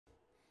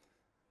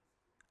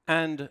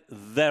And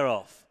they're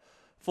off.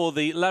 For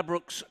the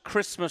Ladbrokes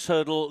Christmas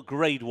Hurdle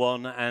Grade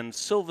 1, and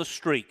Silver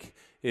Streak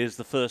is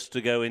the first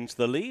to go into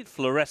the lead.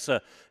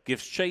 Floressa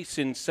gives chase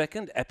in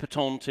second,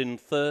 Epatante in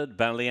third,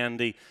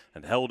 Baliandi,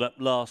 and held up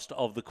last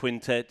of the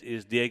quintet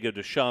is Diego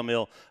de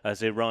Charmil as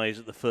they rise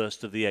at the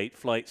first of the 8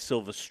 flights.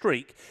 Silver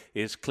Streak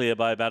is clear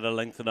by about a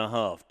length and a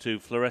half to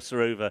Floressa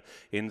over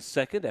in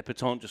second.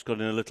 Epatante just got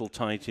in a little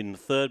tight in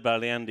third,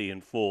 Baliandi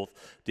in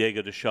fourth,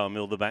 Diego de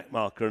Charmil the back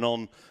marker, and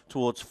on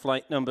towards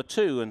flight number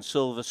 2, and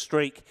Silver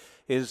Streak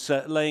is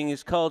laying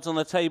his cards on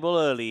the table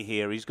early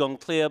here. He's gone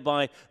clear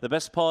by the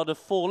best part of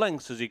 4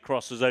 lengths as he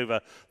crosses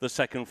over the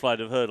second flight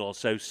of hurdles.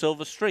 So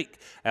Silver Streak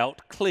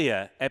out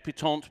clear.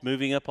 Epatante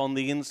moving up on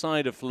the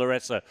inside of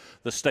Floressa.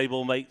 The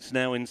stablemates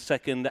now in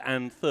second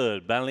and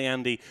third.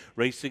 Baliandi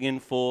racing in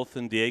fourth,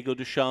 and Diego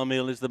de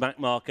Charmil is the back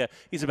marker.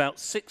 He's about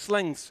 6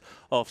 lengths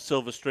off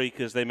Silver Streak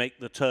as they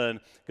make the turn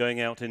going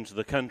out into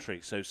the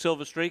country. So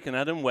Silver Streak and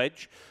Adam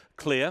Wedge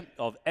clear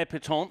of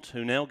Epatante,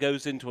 who now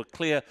goes into a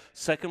clear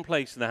second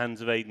place in the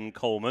hands of Aidan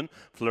Coleman.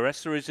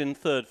 Floressa is in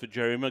third for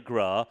Jerry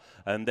McGrath,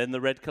 and then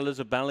the red colours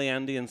of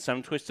Baliandi and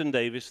Sam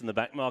Twiston-Davis, and the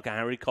back marker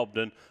Harry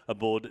Cobden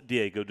aboard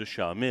Diego de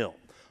Charmil.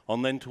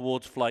 On then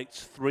towards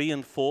flights 3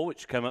 and 4,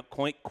 which come up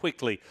quite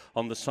quickly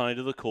on the side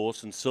of the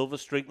course, and Silver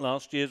Streak,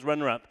 last year's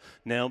runner-up,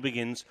 now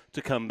begins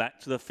to come back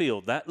to the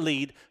field. That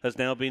lead has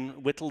now been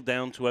whittled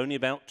down to only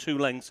about 2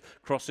 lengths,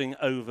 crossing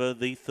over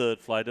the third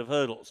flight of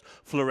hurdles.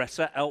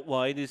 Floressa out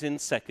wide is in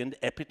second,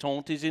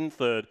 Epatante is in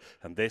third,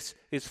 and this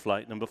is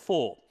flight number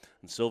 4.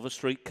 And Silver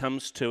Streak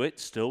comes to it,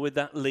 still with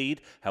that lead.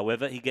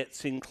 However, he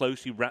gets in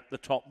close, he wrapped the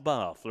top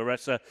bar.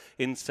 Floressa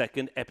in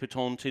second,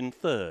 Epatante in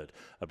third.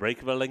 A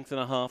break of a length and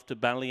a half to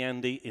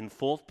Baliandi in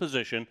fourth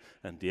position,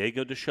 and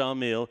Diego de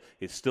Charmil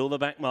is still the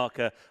back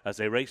marker as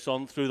they race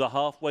on through the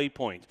halfway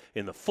point.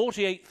 In the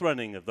 48th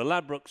running of the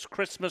Ladbrokes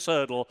Christmas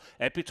Hurdle,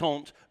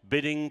 Epatante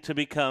bidding to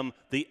become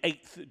the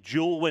 8th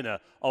dual winner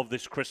of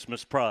this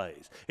Christmas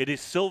prize. It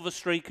is Silver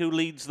Streak who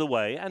leads the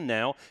way, and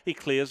now he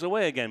clears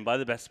away again by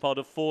the best part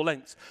of 4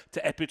 lengths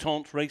to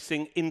Epatante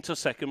racing into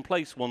second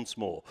place once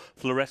more.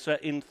 Floressa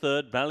in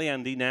third,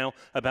 Baliandi now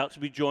about to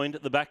be joined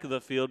at the back of the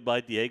field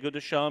by Diego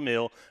de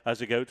Charmil as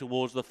they go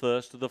towards the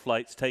first of the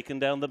flights, taken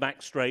down the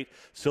back straight.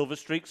 Silver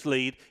Streak's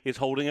lead is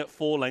holding at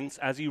 4 lengths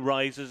as he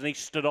rises, and he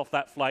stood off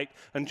that flight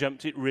and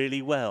jumped it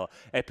really well.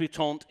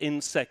 Epatante in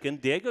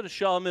second. Diego de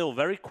Charmil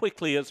very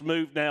quickly has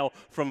moved now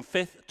from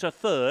 5th to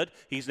 3rd.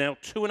 He's now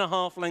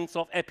 2.5 lengths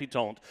off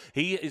Epatante.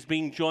 He is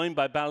being joined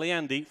by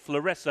Baliandi.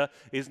 Floressa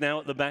is now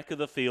at the back of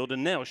the field,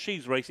 and now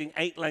she's racing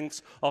 8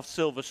 lengths off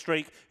Silver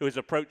Streak, who is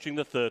approaching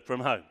the third from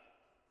home.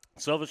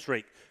 Silver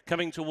Streak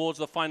coming towards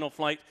the final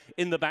flight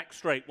in the back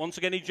straight. Once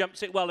again, he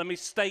jumps it well. A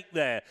mistake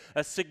there.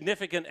 A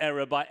significant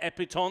error by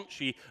Epatante.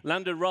 She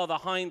landed rather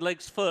hind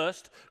legs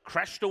first,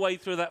 crashed away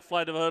through that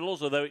flight of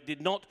hurdles, although it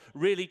did not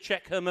really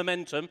check her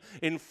momentum.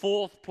 In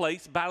 4th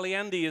place,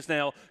 Baliandi is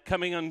now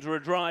coming under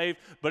a drive,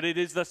 but it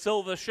is the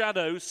Silver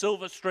Shadow,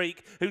 Silver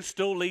Streak, who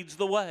still leads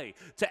the way.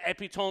 To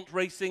Epatante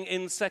racing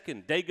in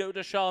second. Diego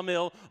de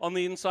Charmil on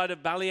the inside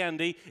of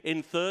Baliandi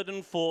in 3rd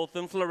and 4th,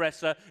 and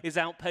Floressa is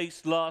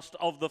outpaced last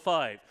of the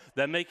 5.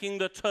 They're making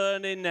the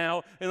turn in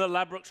now in the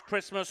Ladbrokes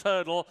Christmas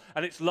Hurdle,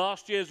 and it's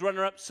last year's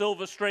runner-up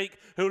Silver Streak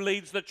who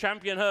leads the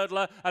champion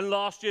hurdler, and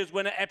last year's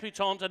winner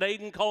Epatante and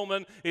Aidan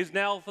Coleman is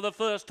now for the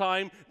first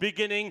time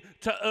beginning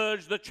to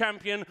urge the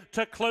champion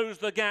to close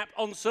the gap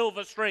on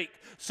Silver Streak.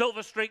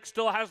 Silver Streak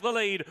still has the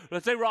lead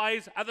as they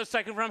rise at the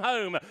second from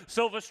home.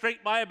 Silver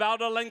Streak by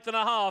about a length and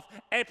a half.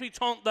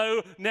 Epatante,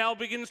 though, now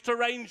begins to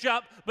range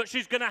up, but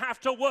she's going to have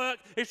to work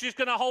if she's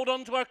going to hold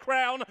on to her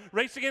crown.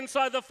 Racing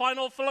inside the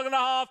final furlong and a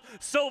half.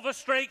 Silver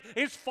Streak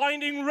is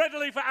finding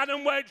readily for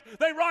Adam Wedge.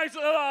 They rise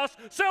at the last.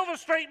 Silver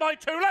Streak by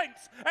 2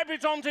 lengths.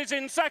 Epatante is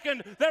in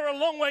second. They're a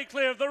long way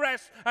clear of the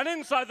rest. And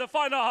inside the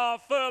final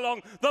half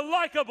furlong, the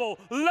likeable,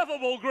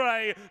 lovable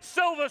grey,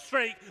 Silver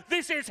Streak.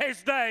 This is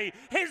his day,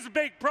 his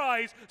big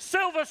prize.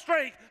 Silver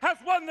Streak has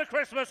won the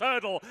Christmas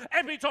Hurdle.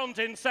 Epatante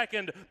in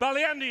second,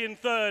 Baliandi in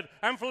third,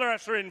 and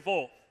Floressa in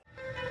fourth.